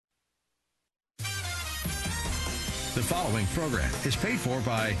The following program is paid for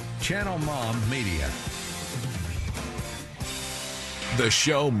by Channel Mom Media. The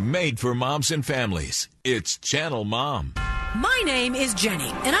show made for moms and families. It's Channel Mom. My name is Jenny,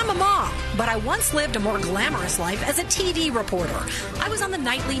 and I'm a mom, but I once lived a more glamorous life as a TV reporter. I was on the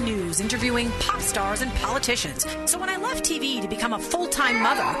nightly news interviewing pop stars and politicians. So when I left TV to become a full-time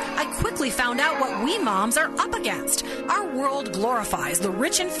mother, I quickly found out what we moms are up against. Our world glorifies the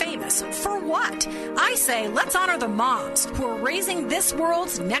rich and famous. For what? I say let's honor the moms who are raising this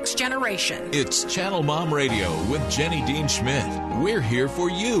world's next generation. It's Channel Mom Radio with Jenny Dean Schmidt. We're here for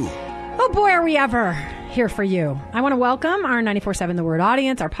you. Oh boy, are we ever here for you. I want to welcome our 94.7 The Word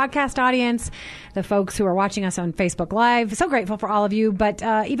audience, our podcast audience, the folks who are watching us on Facebook Live. So grateful for all of you, but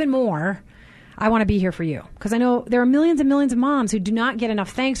even more, I want to be here for you because I know there are millions and millions of moms who do not get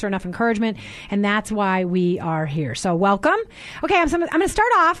enough thanks or enough encouragement, and that's why we are here. So welcome. Okay, I'm going to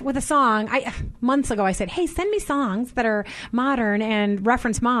start off with a song. Months ago, I said, hey, send me songs that are modern and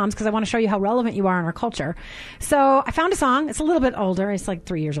reference moms because I want to show you how relevant you are in our culture. So I found a song. It's a little bit older. It's like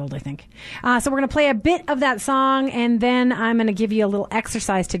 3 years old, I think. So we're going to play a bit of that song, and then I'm going to give you a little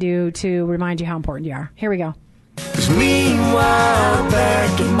exercise to do to remind you how important you are. Here we go. 'Cause meanwhile,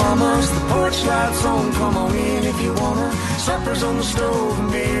 back at Mama's, the porch lights on, come on in if you wanna. Supper's on the stove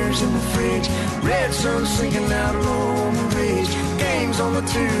and beers in the fridge. Red sun sinking out low on the ridge. Games on the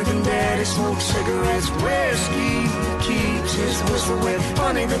tube and Daddy smokes cigarettes. Whiskey keeps his whistle wet.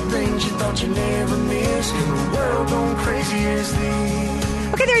 Funny the things you thought you never miss. In the world going crazy as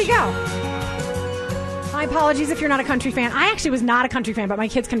this. Okay, there you go. My apologies if you're not a country fan. I actually was not a country fan, but my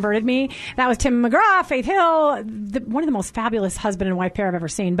kids converted me. That was Tim McGraw, Faith Hill, one of the most fabulous husband and wife pair I've ever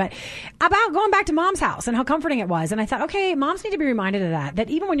seen. But about going back to Mom's house and how comforting it was. And I thought, okay, moms need to be reminded of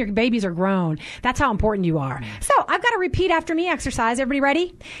that even when your babies are grown, that's how important you are. So I've got a repeat after me exercise. Everybody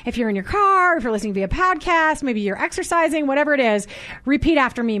ready? If you're in your car, if you're listening via podcast, maybe you're exercising, whatever it is, repeat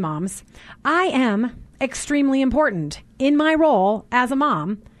after me, moms. I am extremely important in my role as a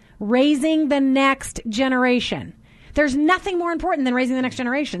mom, raising the next generation. There's nothing more important than raising the next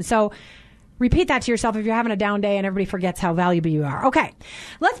generation. So repeat that to yourself if you're having a down day and everybody forgets how valuable you are. Okay,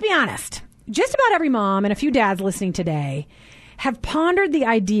 let's be honest. Just about every mom and a few dads listening today have pondered the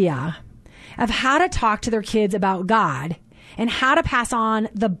idea of how to talk to their kids about God and how to pass on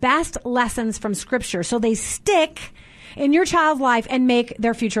the best lessons from Scripture so they stick in your child's life and make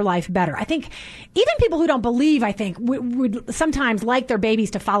their future life better. I think even people who don't believe, I think, would sometimes like their babies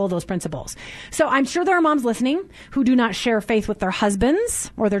to follow those principles. So I'm sure there are moms listening who do not share faith with their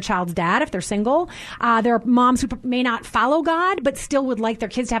husbands or their child's dad if they're single. There are moms who may not follow God, but still would like their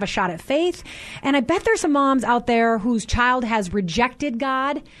kids to have a shot at faith. And I bet there's some moms out there whose child has rejected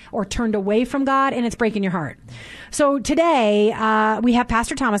God or turned away from God, and it's breaking your heart. So today, we have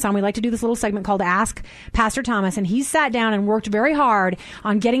Pastor Thomas on. We like to do this little segment called Ask Pastor Thomas, and he's sat down and worked very hard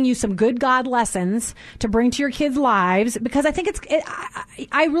on getting you some good God lessons to bring to your kids' lives, because I think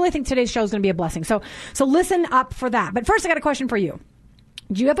I really think today's show is going to be a blessing. So listen up for that. But first, I got a question for you.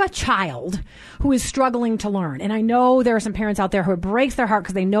 Do you have a child who is struggling to learn? And I know there are some parents out there who it breaks their heart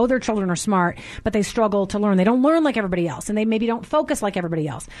because they know their children are smart, but they struggle to learn. They don't learn like everybody else, and they maybe don't focus like everybody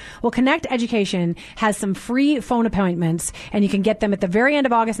else. Well, Connect Education has some free phone appointments, and you can get them at the very end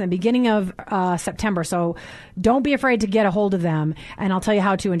of August and the beginning of September. So don't be afraid to get a hold of them, and I'll tell you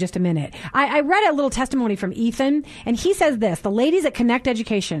how to in just a minute. I read a little testimony from Ethan, and he says this: the ladies at Connect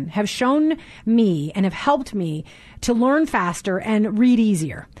Education have shown me and have helped me to learn faster and read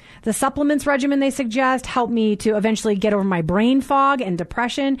easier. The supplements regimen they suggest helped me to eventually get over my brain fog and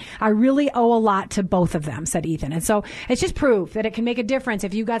depression. I really owe a lot to both of them, said Ethan. And so it's just proof that it can make a difference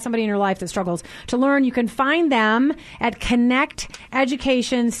if you've got somebody in your life that struggles to learn. You can find them at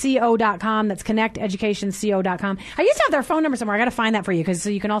connecteducationco.com. That's connecteducationco.com. I used to have their phone number somewhere. I got to find that for you,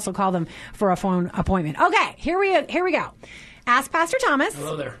 so you can also call them for a phone appointment. Okay, here we go. Ask Pastor Thomas.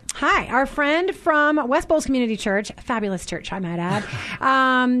 Hello there. Hi, our friend from West Bowles Community Church, fabulous church, I might add.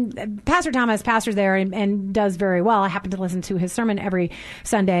 Pastor Thomas pastors there and does very well. I happen to listen to his sermon every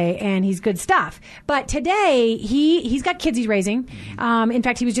Sunday, and he's good stuff. But today, he's got kids he's raising. In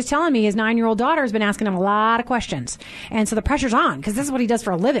fact, he was just telling me his 9-year-old daughter has been asking him a lot of questions. And so the pressure's on, because this is what he does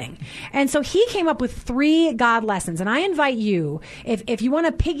for a living. And so he came up with 3 God lessons. And I invite you, if you want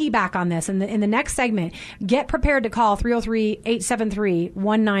to piggyback on this in the next segment, get prepared to call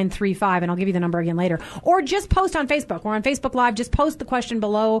 303-873-1935, and I'll give you the number again later. Or just post on Facebook. We're on Facebook Live. Just post the question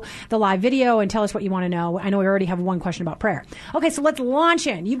below the live video and tell us what you want to know. I know we already have one question about prayer. Okay, so let's launch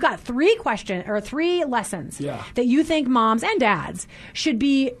in. You've got 3 lessons that you think moms and dads should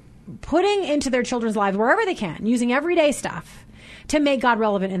be putting into their children's lives wherever they can, using everyday stuff to make God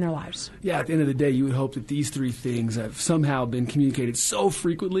relevant in their lives? Yeah, at the end of the day, you would hope that these three things have somehow been communicated so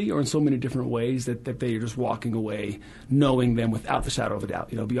frequently or in so many different ways that they are just walking away knowing them without the shadow of a doubt,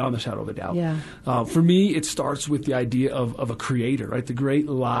 beyond the shadow of a doubt. Yeah. For me, it starts with the idea of a creator, right? The great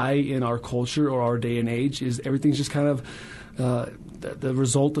lie in our culture or our day and age is everything's just kind of the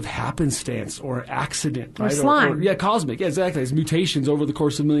result of happenstance or accident, right? Or slime. Cosmic. Yeah, exactly. It's mutations over the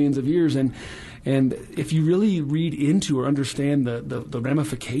course of millions of years. And if you really read into or understand the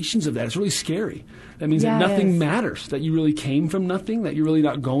ramifications of that, it's really scary. That means that nothing matters, that you really came from nothing, that you're really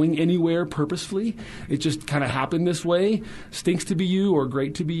not going anywhere purposefully. It just kind of happened this way, stinks to be you or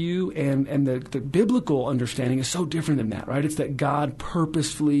great to be you. And the biblical understanding is so different than that, right? It's that God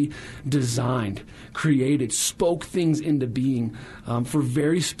purposefully designed, created, spoke things into being for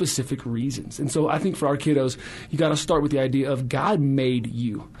very specific reasons. And so I think for our kiddos, you got to start with the idea of God made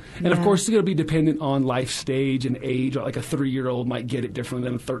you. And of course, it's going to be dependent on life stage and age. Like a 3-year-old might get it differently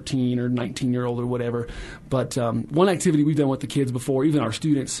than a 13 or 19-year-old or whatever. But one activity we've done with the kids before, even our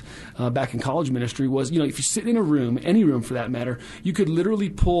students back in college ministry, was, if you sit in a room, any room for that matter, you could literally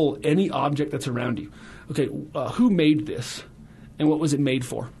pull any object that's around you. Okay, who made this? And what was it made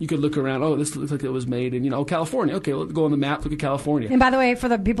for? You could look around. Oh, this looks like it was made in, California. Okay, let's go on the map. Look at California. And by the way, for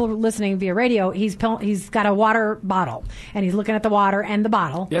the people listening via radio, he's got a water bottle, and he's looking at the water and the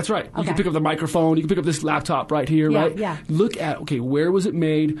bottle. That's right. You can pick up the microphone. You can pick up this laptop right here, right? Yeah. Look at, where was it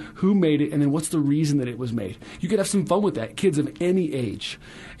made? Who made it? And then what's the reason that it was made? You could have some fun with that, kids of any age.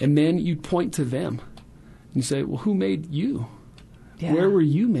 And then you point to them. And you say, well, who made you? Yeah. Where were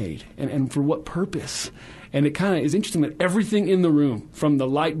you made? And for what purpose? And it kind of is interesting that everything in the room, from the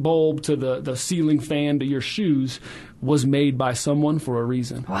light bulb to the ceiling fan to your shoes, was made by someone for a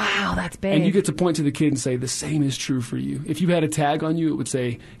reason. Wow, that's big. And you get to point to the kid and say, the same is true for you. If you had a tag on you, it would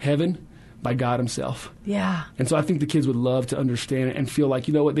say, heaven by God himself. Yeah. And so I think the kids would love to understand it and feel like,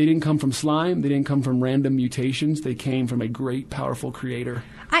 you know what, they didn't come from slime. They didn't come from random mutations. They came from a great, powerful creator.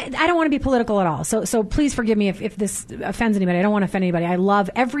 I don't want to be political at all. So please forgive me if this offends anybody. I don't want to offend anybody. I love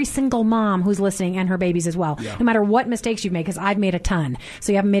every single mom who's listening and her babies as well. Yeah. No matter what mistakes you've made, because I've made a ton.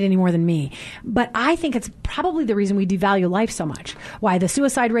 So you haven't made any more than me. But I think it's probably the reason we devalue life so much. Why the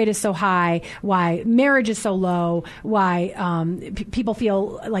suicide rate is so high. Why marriage is so low. Why people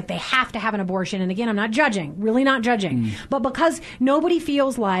feel like they have to have an abortion. And again, I'm not judging. Really not judging. But because nobody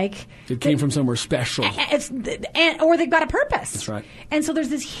feels like it came from somewhere special. Or they've got a purpose. That's right. And so there's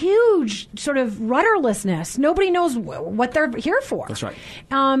this huge sort of rudderlessness. Nobody knows what they're here for. That's right.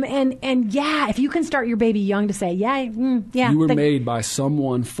 And yeah, if you can start your baby young to say, yeah. You were made by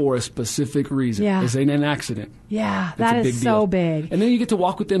someone for a specific reason. Yeah. This ain't an accident. Yeah, that is so big. And then you get to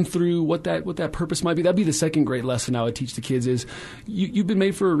walk with them through what that purpose might be. That'd be the second great lesson I would teach the kids is you've been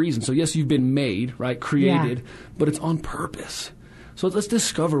made for a reason. So yes, you've been made, right, created, but it's on purpose. So let's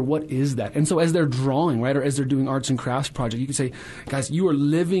discover what is that. And so as they're drawing, right, or as they're doing arts and crafts project, you can say, guys, you are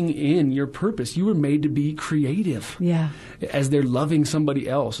living in your purpose. You were made to be creative. Yeah. As they're loving somebody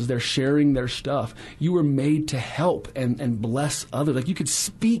else, as they're sharing their stuff, you were made to help and bless others. Like you could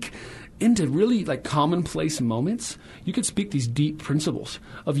speak into really like commonplace moments. You could speak these deep principles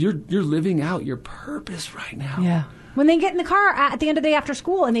of you're living out your purpose right now. Yeah. When they get in the car at the end of the day after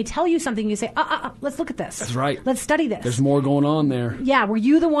school and they tell you something, you say, let's look at this. That's right. Let's study this. There's more going on there. Yeah. Were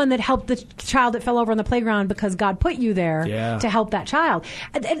you the one that helped the child that fell over on the playground because God put you there to help that child?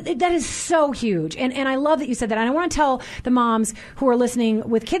 That is so huge. And I love that you said that. And I want to tell the moms who are listening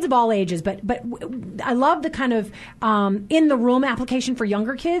with kids of all ages, but I love the kind of in the room application for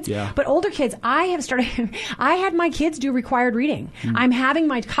younger kids. Yeah. But older kids, I had my kids do required reading. I'm having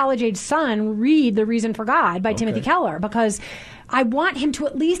my college-age son read The Reason for God by Timothy Keller. Because I want him to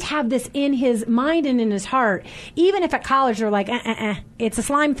at least have this in his mind and in his heart, even if at college they're like, it's a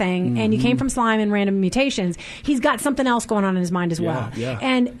slime thing, and you came from slime and random mutations. He's got something else going on in his mind as well. Yeah.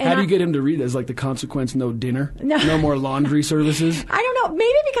 And how do you get him to read it as like the consequence, no dinner, no more laundry services? I don't know.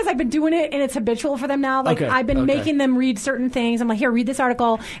 Maybe because I've been doing it and it's habitual for them now. Like I've been making them read certain things. I'm like, here, read this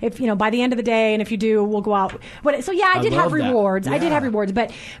article. If by the end of the day, and if you do, we'll go out. So yeah, I did have rewards. Yeah. I did have rewards,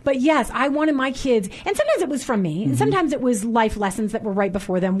 but yes, I wanted my kids, and sometimes it was from me, and sometimes it was life lessons that were right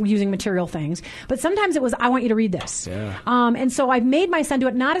before them using material things. But sometimes it was, I want you to read this. Yeah. And so I've made my son do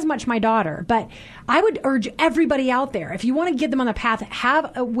it, not as much my daughter, but I would urge everybody out there, if you want to get them on the path,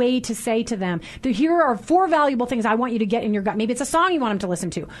 have a way to say to them, here are 4 valuable things I want you to get in your gut. Maybe it's a song you want them to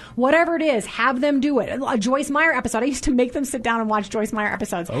listen to. Whatever it is, have them do it. A Joyce Meyer episode. I used to make them sit down and watch Joyce Meyer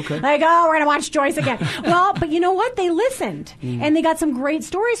episodes. Okay. Like, we're going to watch Joyce again. Well, but you know what? They listened. And they got some great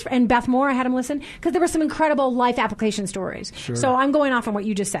stories. And Beth Moore, I had them listen, because there were some incredible life application stories. Sure. So I'm going off on what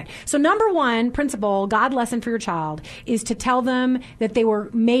you just said. So number one principle, God lesson for your child, is to tell them that they were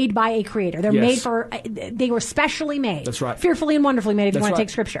made by a creator. They're they were specially made. That's right. Fearfully and wonderfully made, if you want to right. take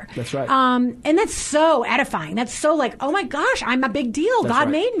scripture. That's right. And that's so edifying. That's so like, oh my gosh, I'm a big deal. That's God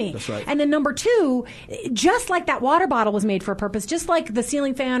right. made me. That's right. And then number two, just like that water bottle was made for a purpose, just like the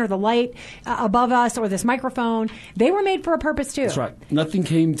ceiling fan or the light above us or this microphone, they were made for a purpose too. That's right. Nothing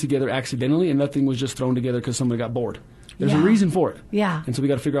came together accidentally, and nothing was just thrown together because somebody got bored. There's a reason for it. Yeah. And so we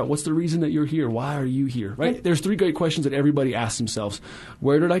got to figure out, what's the reason that you're here? Why are you here? Right? There's three great questions that everybody asks themselves.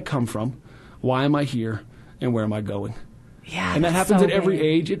 Where did I come from? Why am I here? And where am I going? Yeah. And that happens so at every big.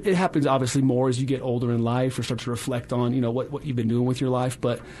 age. It happens obviously more as you get older in life or start to reflect on, what you've been doing with your life.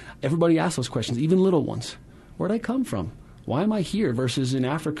 But everybody asks those questions, even little ones. Where did I come from? Why am I here versus in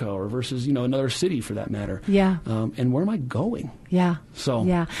Africa or versus, another city for that matter? Yeah. And where am I going? Yeah. So.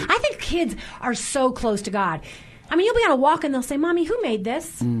 Yeah. I think kids are so close to God. I mean, you'll be on a walk and they'll say, Mommy, who made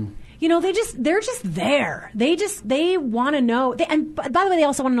this? They're just there. They want to know. And by the way, they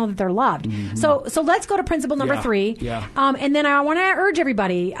also want to know that they're loved. Mm-hmm. So let's go to principle number 3. Yeah. And then I want to urge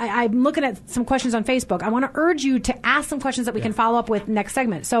everybody. I'm looking at some questions on Facebook. I want to urge you to ask some questions that we can follow up with next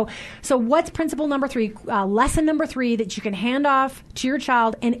segment. So what's principle number 3, lesson number 3 that you can hand off to your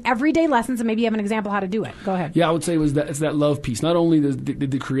child in everyday lessons, and maybe you have an example how to do it. Go ahead. Yeah, I would say it's that love piece. Not only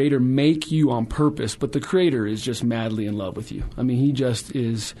did the Creator make you on purpose, but the Creator is just madly in love with you. I mean, He just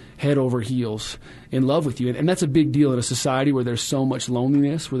is head over heels in love with you. And that's a big deal in a society where there's so much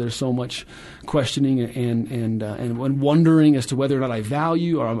loneliness, where there's so much questioning and wondering as to whether or not I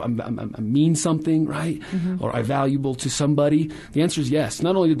value or I mean something, right? Mm-hmm. Or I'm valuable to somebody. The answer is yes.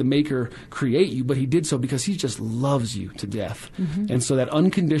 Not only did the Maker create you, but He did so because He just loves you to death. Mm-hmm. And so that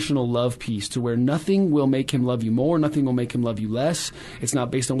unconditional love piece to where nothing will make Him love you more, nothing will make Him love you less. It's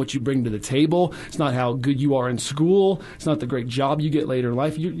not based on what you bring to the table. It's not how good you are in school. It's not the great job you get later in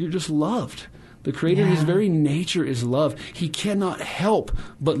life. You're just loved. The Creator, His very nature is love. He cannot help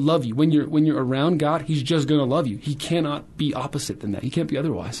but love you. When you're around God, He's just going to love you. He cannot be opposite than that. He can't be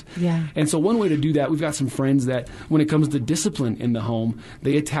otherwise. Yeah. And so one way to do that, we've got some friends that when it comes to discipline in the home,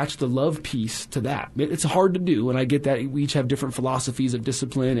 they attach the love piece to that. It's hard to do, and I get that. We each have different philosophies of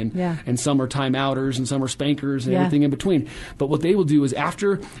discipline, and some are timeouters, and some are spankers, and everything in between. But what they will do is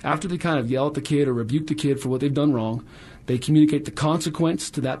after they kind of yell at the kid or rebuke the kid for what they've done wrong, they communicate the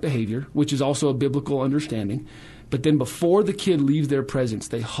consequence to that behavior, which is also a biblical understanding. But then before the kid leaves their presence,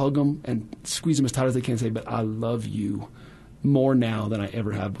 they hug them and squeeze them as tight as they can and say, but I love you more now than I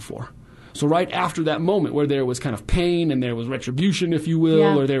ever have before. So right after that moment where there was kind of pain and there was retribution, if you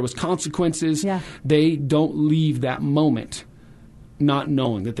will, or there was consequences, they don't leave that moment not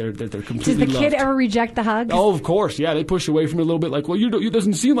knowing that they're completely loved. Does the kid ever reject the hug? Oh, of course, yeah. They push away from it a little bit like, well, it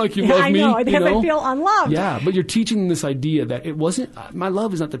doesn't seem like you love me. I know, because they feel unloved. Yeah, but you're teaching them this idea that it wasn't, my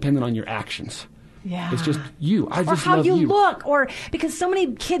love is not dependent on your actions. Yeah. It's just you. I just how love you look, or because so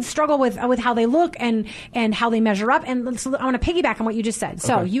many kids struggle with how they look and how they measure up. And so I want to piggyback on what you just said.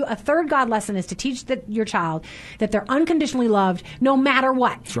 So a third God lesson is to teach your child that they're unconditionally loved no matter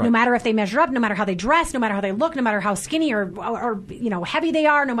what. That's right. No matter if they measure up, no matter how they dress, no matter how they look, no matter how skinny or heavy they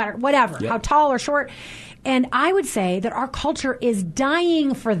are, no matter whatever, how tall or short. And I would say that our culture is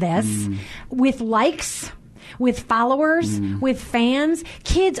dying for this with likes, with followers, with fans.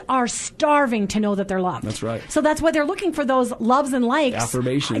 Kids are starving to know that they're loved. That's right. So that's why they're looking for those loves and likes.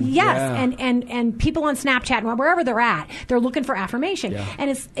 Affirmation. Yes, Yeah. and people on Snapchat and wherever they're at, they're looking for affirmation. Yeah.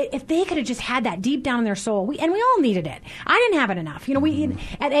 And if they could have just had that deep down in their soul, we all needed it. I didn't have it enough. We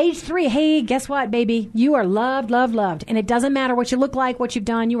at age 3, hey, guess what, baby? You are loved, loved, loved. And it doesn't matter what you look like, what you've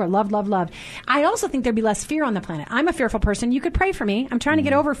done, you are loved, loved, loved. I also think there'd be less fear on the planet. I'm a fearful person. You could pray for me. I'm trying to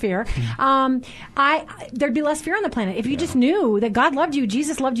get over fear. There'd be less fear on the planet if you just knew that God loved you,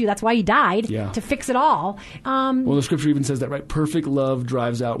 Jesus loved you. That's why He died, to fix it all. Well, the Scripture even says that, right? Perfect love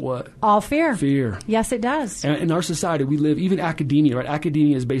drives out what? All fear. Fear. Yes, it does. And in our society, we live, even academia, right?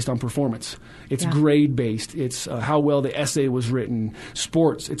 Academia is based on performance. It's grade-based. It's how well the essay was written.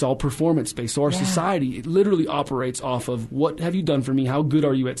 Sports, it's all performance-based. So our society, it literally operates off of what have you done for me? How good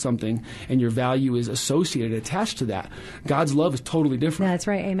are you at something? And your value is associated, attached to that. God's love is totally different. That's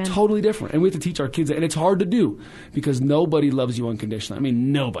right. Amen. Totally different. And we have to teach our kids that. And it's hard to do because nobody loves you unconditionally. I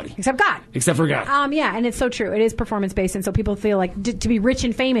mean, nobody. Except God. Except for God. And it's so true. It is performance-based. And so people feel like to be rich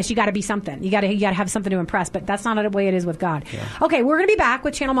and famous, you got to be something. You got to have something to impress. But that's not the way it is with God. Yeah. Okay, we're going to be back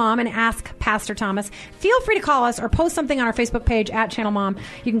with Channel Mom and Ask Pastor Thomas. Feel free to call us or post something on our Facebook page at Channel Mom.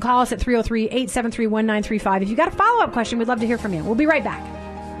 You can call us at 303-873-1935. If you got a follow-up question, we'd love to hear from you. We'll be right back.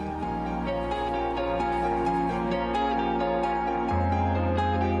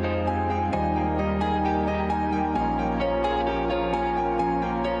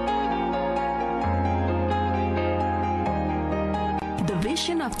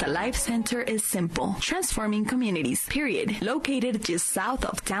 The Life Center is simple, transforming communities, period. Located just south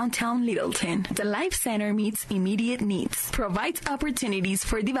of downtown Littleton, the Life Center meets immediate needs, provides opportunities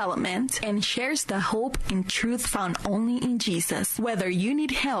for development, and shares the hope and truth found only in Jesus. Whether you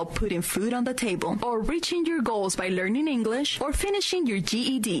need help putting food on the table, or reaching your goals by learning English, or finishing your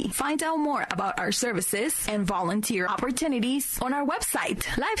GED, find out more about our services and volunteer opportunities on our website,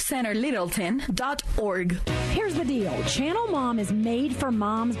 lifecenterlittleton.org. Here's the deal. Channel Mom is made for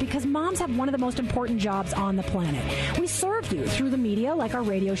moms because moms have one of the most important jobs on the planet. We serve you through the media like our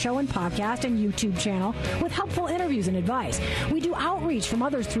radio show and podcast and YouTube channel with helpful interviews and advice. We do outreach from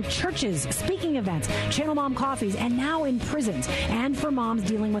others through churches, speaking events, Channel Mom coffees, and now in prisons and for moms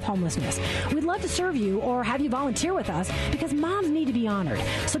dealing with homelessness. We'd love to serve you or have you volunteer with us because moms need to be honored.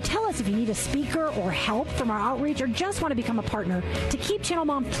 So tell us if you need a speaker or help from our outreach or just want to become a partner to keep Channel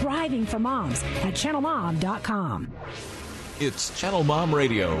Mom thriving for moms at channelmom.com. It's Channel Mom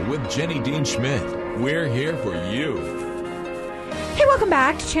Radio with Jenny Dean Schmidt. We're here for you. Hey, welcome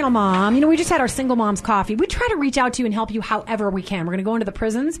back to Channel Mom. You know, we just had our Single Moms Coffee. We try to reach out to you and help you however we can. We're going to go into the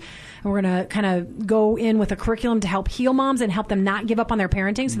prisons, and we're going to kind of go in with a curriculum to help heal moms and help them not give up on their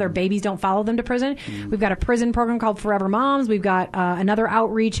parenting so their babies don't follow them to prison. We've got a prison program called Forever Moms. We've got another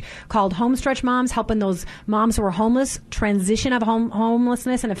outreach called Homestretch Moms, helping those moms who are homeless transition out of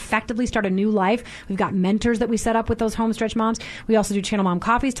homelessness and effectively start a new life. We've got mentors that we set up with those Homestretch Moms. We also do Channel Mom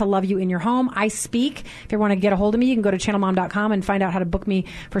Coffees to love you in your home. I speak. If you want to get a hold of me, you can go to channelmom.com and find out how to book me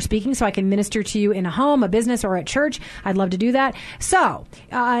for speaking so I can minister to you in a home, a business, or at church. I'd love to do that. So,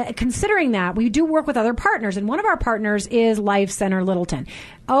 considering that, we do work with other partners, and one of our partners is Life Center Littleton.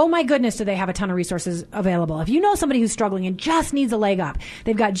 Oh my goodness, do they have a ton of resources available. If you know somebody who's struggling and just needs a leg up,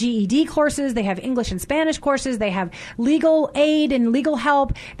 they've got GED courses, they have English and Spanish courses, they have legal aid and legal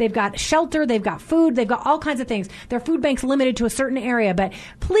help, they've got shelter, they've got food, they've got all kinds of things. Their food bank's limited to a certain area, but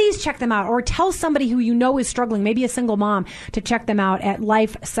please check them out or tell somebody who you know is struggling, maybe a single mom, to check them out at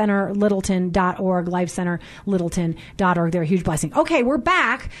lifecenterlittleton.org, lifecenterlittleton.org. They're a huge blessing. Okay, we're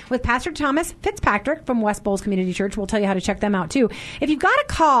back with Pastor Thomas Fitzpatrick from West Bowles Community Church. We'll tell you how to check them out too. If you've got a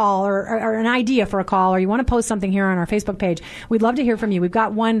call or an idea for a call, or you want to post something here on our Facebook page, we'd love to hear from you. We've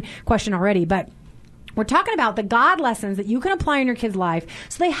got one question already, but we're talking about the God lessons that you can apply in your kid's life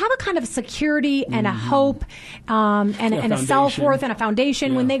so they have a kind of security and a hope and a self-worth and a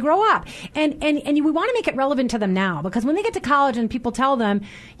foundation when they grow up. And we want to make it relevant to them now, because when they get to college and people tell them,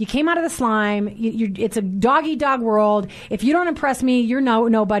 you came out of the slime, it's a dog-eat-dog world, if you don't impress me, you're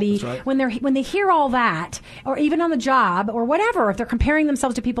nobody. Right. When they hear all that, or even on the job or whatever, if they're comparing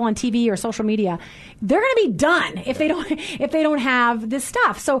themselves to people on TV or social media, they're going to be done if they don't have this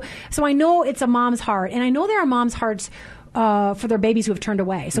stuff. So I know it's a mom's heart. And I know there are moms' hearts for their babies who have turned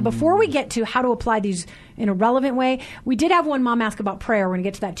away. So before we get to how to apply these in a relevant way, we did have one mom ask about prayer. We're going to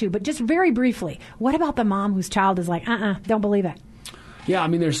get to that too. But just very briefly, what about the mom whose child is like, don't believe it? Yeah, I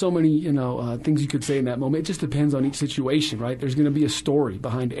mean, there's so many, things you could say in that moment. It just depends on each situation, right? There's going to be a story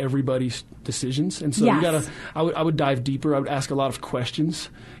behind everybody's decisions. And so I would dive deeper. I would ask a lot of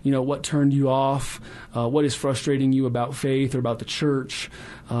questions. What turned you off? What is frustrating you about faith or about the church?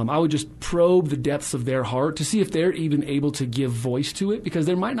 I would just probe the depths of their heart to see if they're even able to give voice to it, because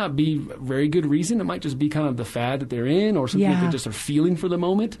there might not be a very good reason. It might just be kind of the fad that they're in, or something that they just are feeling for the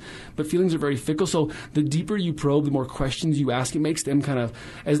moment. But feelings are very fickle. So the deeper you probe, the more questions you ask, it makes them kind of,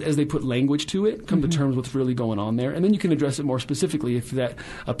 as they put language to it, come to terms with what's really going on there. And then you can address it more specifically if that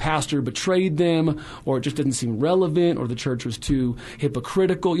a pastor betrayed them, or it just didn't seem relevant, or the church was too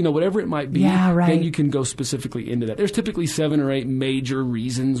hypocritical, whatever it might be. Yeah, right. Then you can go specifically into that. There's typically 7 or 8 major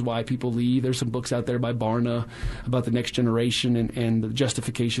reasons why people leave. There's some books out there by Barna about the next generation and the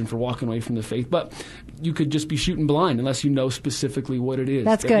justification for walking away from the faith. But you could just be shooting blind unless you know specifically what it is.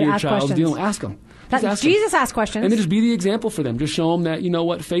 That's good. Your ask child's questions. dealing. Ask them. Jesus asked questions. And then just be the example for them. Just show them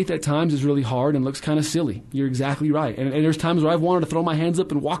that, faith at times is really hard and looks kind of silly. You're exactly right. And there's times where I've wanted to throw my hands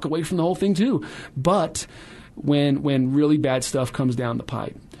up and walk away from the whole thing too. But when really bad stuff comes down the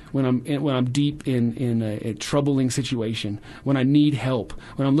pipe, when I'm deep in a troubling situation, when I need help,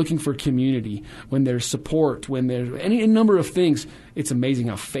 when I'm looking for community, when there's support, when there's any number of things, it's amazing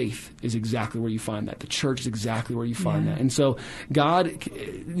how faith is exactly where you find that. The church is exactly where you find that. And so God,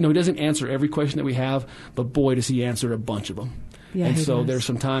 He doesn't answer every question that we have, but boy, does He answer a bunch of them. Yeah, and he so does. there's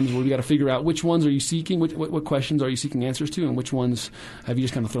some times where we got to figure out which ones are you seeking, what questions are you seeking answers to, and which ones have you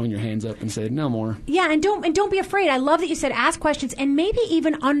just kind of thrown your hands up and said, no more. Yeah, and don't be afraid. I love that you said ask questions and maybe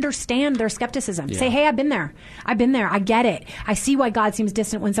even understand their skepticism. Yeah. Say, hey, I've been there. I get it. I see why God seems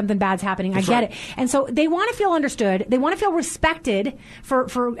distant when something bad's happening. I get it. And so they want to feel understood. They want to feel respected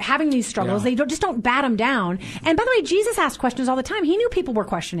for having these struggles. Yeah. They don't bat them down. And by the way, Jesus asked questions all the time. He knew people were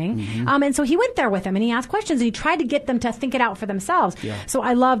questioning. Mm-hmm. And so he went there with them and he asked questions and he tried to get them to think it out for themselves. Yeah. So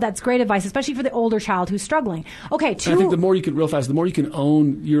I love that's great advice, especially for the older child who's struggling. Okay, I think the more you can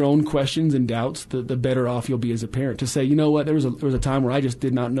own your own questions and doubts, the better off you'll be as a parent. To say, you know what, there was a time where I just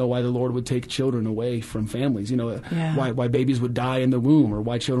did not know why the Lord would take children away from families. Why babies would die in the womb, or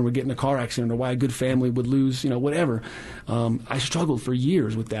why children would get in a car accident, or why a good family would lose, whatever. I struggled for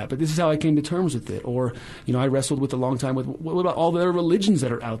years with that, but this is how I came to terms with it. Or, I wrestled with a long time with what about all the other religions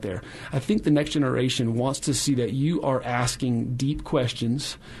that are out there? I think the next generation wants to see that you are asking deep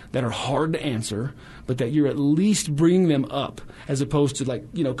questions that are hard to answer, but that you're at least bringing them up, as opposed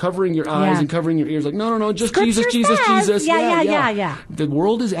to covering your eyes and covering your ears. No, just Scripture Jesus. Yeah. The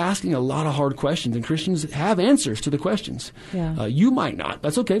world is asking a lot of hard questions, and Christians have answers to the questions. Yeah. You might not.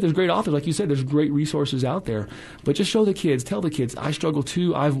 That's okay. There's great authors, like you said. There's great resources out there. But just tell the kids, I struggle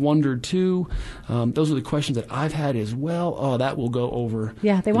too. I've wondered too. Those are the questions that I've had as well. Oh, that will go over.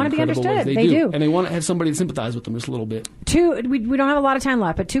 Yeah, they want to be understood. They do. And they want to have somebody to sympathize with them just a little bit. We don't have a lot of time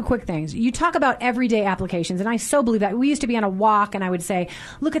left, but two quick things. You talk about everyday applications, and I so believe that. We used to be on a walk, and I would say,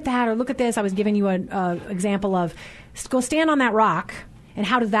 look at that, or look at this. I was giving you an example of, go stand on that rock. And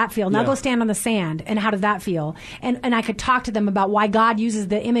how does that feel? Now go stand on the sand. And how does that feel? And I could talk to them about why God uses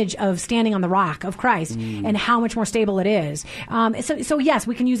the image of standing on the rock of Christ and how much more stable it is. So yes,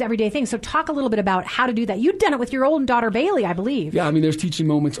 we can use everyday things. So talk a little bit about how to do that. You've done it with your old daughter, Bailey, I believe. Yeah, there's teaching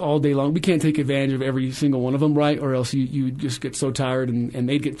moments all day long. We can't take advantage of every single one of them, right? Or else you just get so tired, and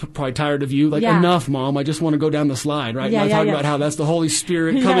they'd get probably tired of you. Enough, Mom. I just want to go down the slide, right? Talking about how that's the Holy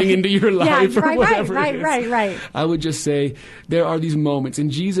Spirit coming into your life or whatever it is. Right. I would just say there are these moments,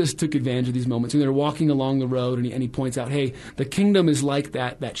 and Jesus took advantage of these moments. And they're walking along the road, and he points out, hey, the kingdom is like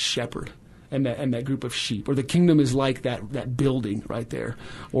that shepherd and that group of sheep, or the kingdom is like that building right there,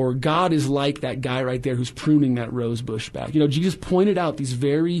 or God is like that guy right there who's pruning that rose bush back. Jesus pointed out these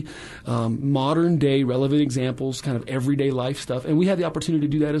very modern day relevant examples, kind of everyday life stuff, and we have the opportunity to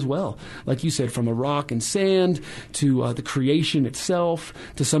do that as well. Like you said, from a rock and sand to the creation itself,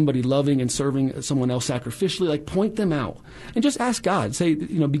 to somebody loving and serving someone else sacrificially. Point them out and just ask God. Say,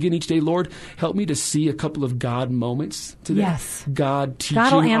 begin each day, Lord, help me to see a couple of God moments today. Yes. God teaching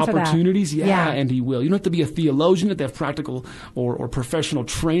That. opportunities. Yeah, and he will. You don't have to be a theologian, you don't have to have practical or professional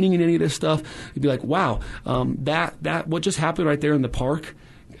training in any of this stuff. You'd be like, wow, that what just happened right there in the park,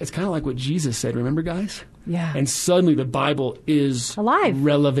 it's kind of like what Jesus said. Remember, guys? Yeah. And suddenly the Bible is alive,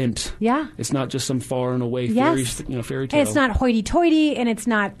 relevant. Yeah. It's not just some far and away fairy tale. And it's not hoity-toity, and it's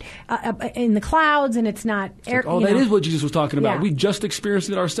not in the clouds, and it's not air. That is what Jesus was talking about. Yeah. We just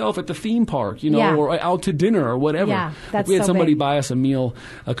experienced it ourselves at the theme park, or out to dinner or whatever. Yeah, that's we had somebody big. buy us a meal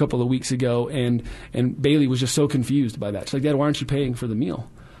a couple of weeks ago, and Bailey was just so confused by that. She's like, Dad, why aren't you paying for the meal?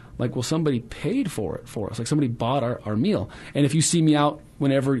 Well, somebody paid for it for us. Somebody bought our meal. And if you see me out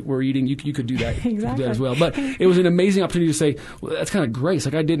whenever we're eating, you could do that. Exactly. You could do that as well. But it was an amazing opportunity to say, well, that's kind of grace.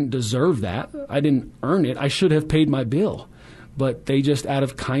 I didn't deserve that. I didn't earn it. I should have paid my bill. But they just, out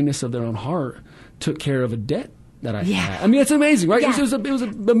of kindness of their own heart, took care of a debt that I had. It's amazing, right? Yeah. It was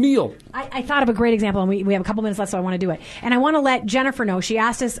a meal. I thought of a great example, and we have a couple minutes left, so I want to do it. And I want to let Jennifer know. She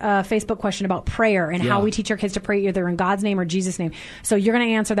asked us a Facebook question about prayer and how we teach our kids to pray either in God's name or Jesus' name. So you're going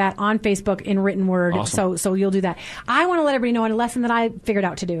to answer that on Facebook in written word. Awesome. So you'll do that. I want to let everybody know a lesson that I figured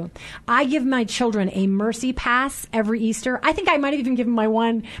out to do. I give my children a mercy pass every Easter. I think I might have even given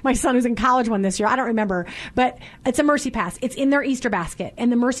my son who's in college one this year. I don't remember. But it's a mercy pass. It's in their Easter basket.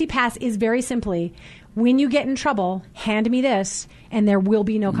 And the mercy pass is very simply, when you get in trouble, hand me this, and there will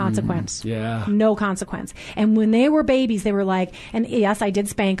be no consequence. No consequence. And when they were babies, they were like, and yes, I did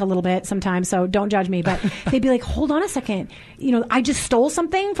spank a little bit sometimes, so don't judge me, but they'd be like, hold on a second. I just stole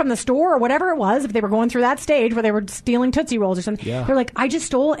something from the store or whatever it was, if they were going through that stage where they were stealing Tootsie Rolls or something. Yeah. They're like, I just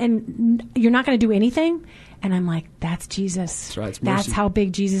stole, and you're not going to do anything? And I'm like, that's Jesus. That's right. It's that's mercy. how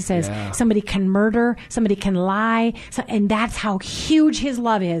big Jesus is. Yeah. Somebody can murder, somebody can lie, and that's how huge his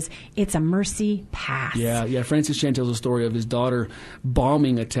love is. It's a mercy pass. Yeah. Francis Chan tells a story of his daughter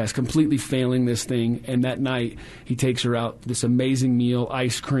bombing a test, completely failing this thing, and that night he takes her out this amazing meal,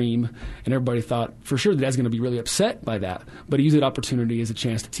 ice cream, and everybody thought for sure the dad's going to be really upset by that, but he used that opportunity as a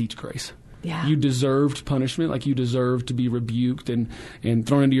chance to teach grace. Yeah. You deserved punishment, like you deserved to be rebuked and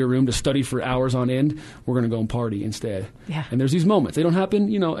thrown into your room to study for hours on end. We're going to go and party instead. Yeah. And there's these moments. They don't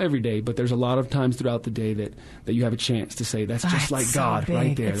happen, every day, but there's a lot of times throughout the day that you have a chance to say, that's just like God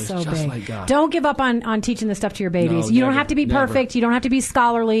right there. It's That's just like God. Don't give up on teaching this stuff to your babies. No, you don't never, have to be perfect. You don't have to be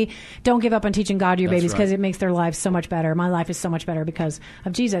scholarly. Don't give up on teaching God to your That's babies, because right. it makes their lives so much better. My life is so much better because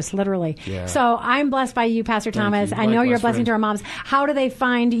of Jesus, literally. Yeah. So I'm blessed by you, Pastor Thomas. you. I know you're a Likewise, blessing friend. to our moms. How do they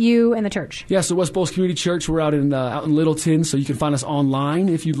find you and the church? Yeah, so West Bowles Community Church, we're out in Littleton, so you can find us online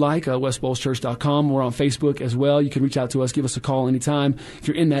if you'd like, westbowleschurch.com. We're on Facebook as well. You can reach out to us, give us a call anytime. If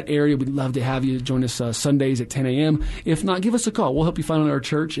you're in that area, we'd love to have you join us Sundays at 10 a.m. If not, give us a call. We'll help you find our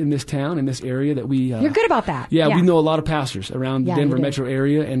church in this town, in this area that we... You're good about that. Yeah, we know a lot of pastors around the Yeah, Denver you do. metro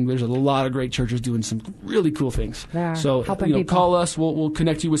area, and there's a lot of great churches doing some really cool things. They are, So, helping people. call us. We'll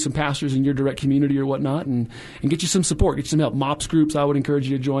connect you with some pastors in your direct community or whatnot, and get you some support, get you some help. MOPS groups, I would encourage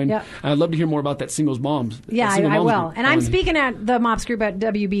you to join. Yep. I'd love to hear more about that singles moms. Yeah, single I moms will. group And I'm on- speaking at the MOPS group at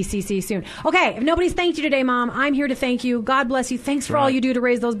WBCC soon. Okay, if nobody's thanked you today, Mom, I'm here to thank you. God bless you. Thanks for all right. you do to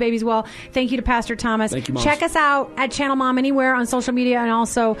raise those babies well. Thank you to Pastor Thomas. Thank you, Moms. Check us out at Channel Mom anywhere on social media, and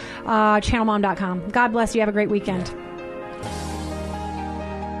also channelmom.com. God bless you. Have a great weekend.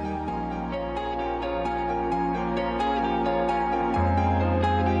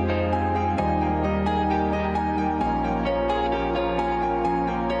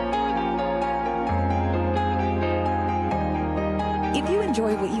 If you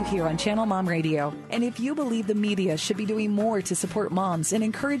enjoy what you hear on Channel Mom Radio, and if you believe the media should be doing more to support moms and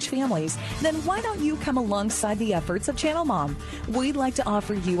encourage families, then why don't you come alongside the efforts of Channel Mom? We'd like to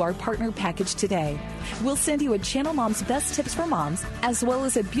offer you our partner package today. We'll send you a Channel Mom's Best Tips for Moms, as well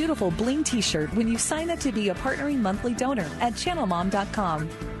as a beautiful bling t-shirt when you sign up to be a partnering monthly donor at channelmom.com.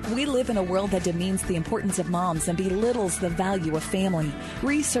 We live in a world that demeans the importance of moms and belittles the value of family.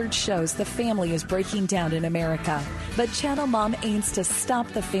 Research shows the family is breaking down in America, but Channel Mom aims to stop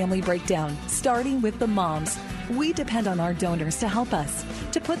the family breakdown, starting with the moms. We depend on our donors to help us,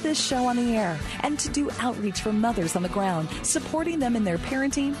 to put this show on the air, and to do outreach for mothers on the ground, supporting them in their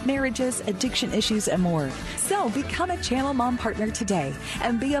parenting, marriages, addiction issues, and more. So become a Channel Mom partner today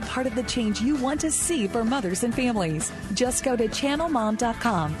and be a part of the change you want to see for mothers and families. Just go to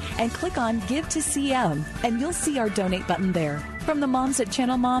channelmom.com and click on Give to CM, and you'll see our donate button there. From the moms at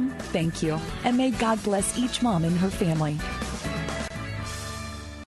Channel Mom, thank you, and may God bless each mom and her family.